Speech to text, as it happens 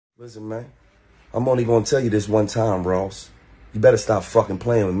Listen, man, I'm only gonna tell you this one time, Ross. You better stop fucking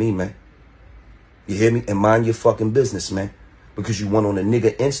playing with me, man. You hear me? And mind your fucking business, man. Because you went on a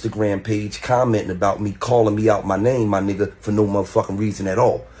nigga Instagram page commenting about me, calling me out my name, my nigga, for no motherfucking reason at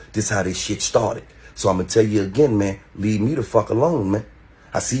all. This how this shit started. So I'm gonna tell you again, man, leave me the fuck alone, man.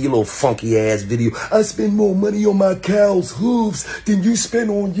 I see your little funky ass video. I spend more money on my cow's hooves than you spend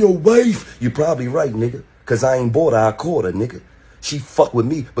on your wife. You probably right, nigga. Cause I ain't bought her, I caught her, nigga. She fuck with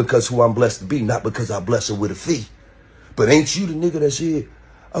me because who I'm blessed to be, not because I bless her with a fee. But ain't you the nigga that said,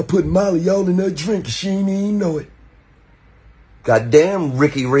 I put Molly all in her drink and she ain't even know it. Goddamn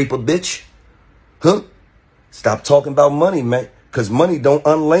Ricky Raper, bitch. Huh? Stop talking about money, man. Cause money don't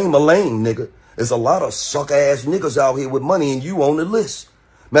unlame a lame, nigga. There's a lot of sucker-ass niggas out here with money and you on the list.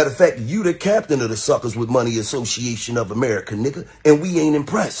 Matter of fact, you the captain of the Suckers with Money Association of America, nigga. And we ain't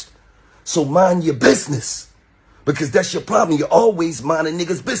impressed. So mind your business. Because that's your problem. You're always minding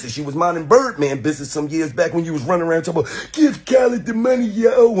niggas' business. You was minding Birdman business some years back when you was running around talking about, give Khaled the money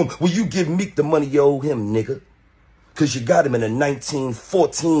you owe him. Well, you give Meek the money you owe him, nigga. Because you got him in a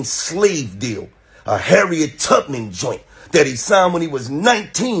 1914 slave deal. A Harriet Tubman joint that he signed when he was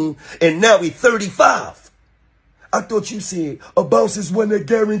 19 and now he's 35. I thought you said, a boss is one that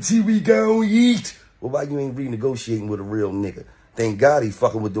guarantee we gon' eat. Well, why you ain't renegotiating with a real nigga? Thank God he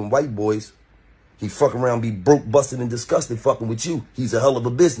fucking with them white boys. He fuck around, be broke, busted, and disgusted fucking with you. He's a hell of a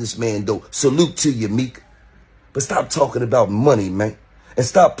businessman, though. Salute to you, Meek. But stop talking about money, man. And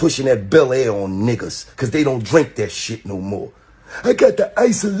stop pushing that Bel Air on niggas, because they don't drink that shit no more. I got the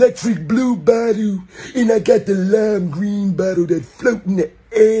ice electric blue bottle, and I got the lime green bottle that float in the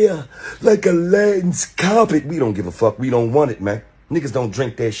air like Aladdin's carpet. We don't give a fuck. We don't want it, man. Niggas don't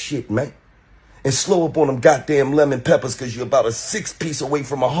drink that shit, man. And slow up on them goddamn lemon peppers, because you're about a 6-piece away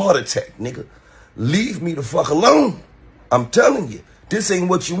from a heart attack, nigga. Leave me the fuck alone. I'm telling you, this ain't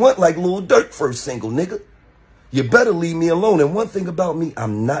what you want like Lil Durk first single, nigga. You better leave me alone. And one thing about me,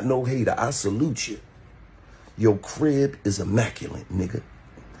 I'm not no hater. I salute you. Your crib is immaculate, nigga.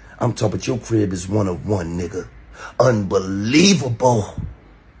 I'm talking about your crib is one of one, nigga. Unbelievable.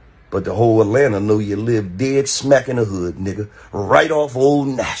 But the whole Atlanta know you live dead smack in the hood, nigga. Right off Old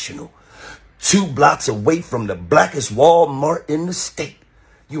National. 2 blocks away from the blackest Walmart in the state.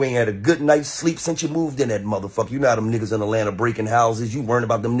 You ain't had a good night's sleep since you moved in that motherfucker. You know how them niggas in Atlanta breaking houses. You worrying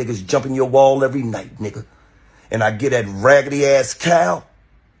about them niggas jumping your wall every night, nigga. And I get that raggedy ass cow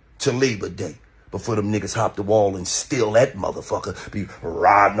to Labor Day before them niggas hop the wall and steal that motherfucker. Be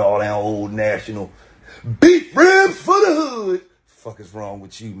riding all that Old National. Beef ribs for the hood. Fuck is wrong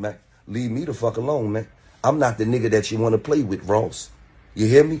with you, man? Leave me the fuck alone, man. I'm not the nigga that you want to play with, Ross. You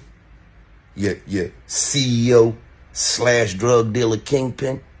hear me? Yeah, CEO / drug dealer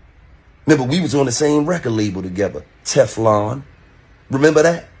kingpin. Remember, we was on the same record label together, Teflon. Remember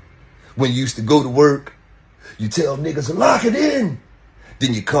that? When you used to go to work, you tell niggas, lock it in.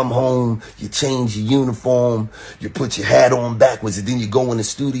 Then you come home, you change your uniform, you put your hat on backwards, and then you go in the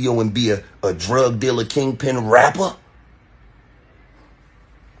studio and be a drug dealer kingpin rapper.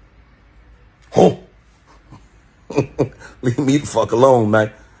 Huh. Leave me the fuck alone,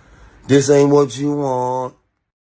 man. This ain't what you want.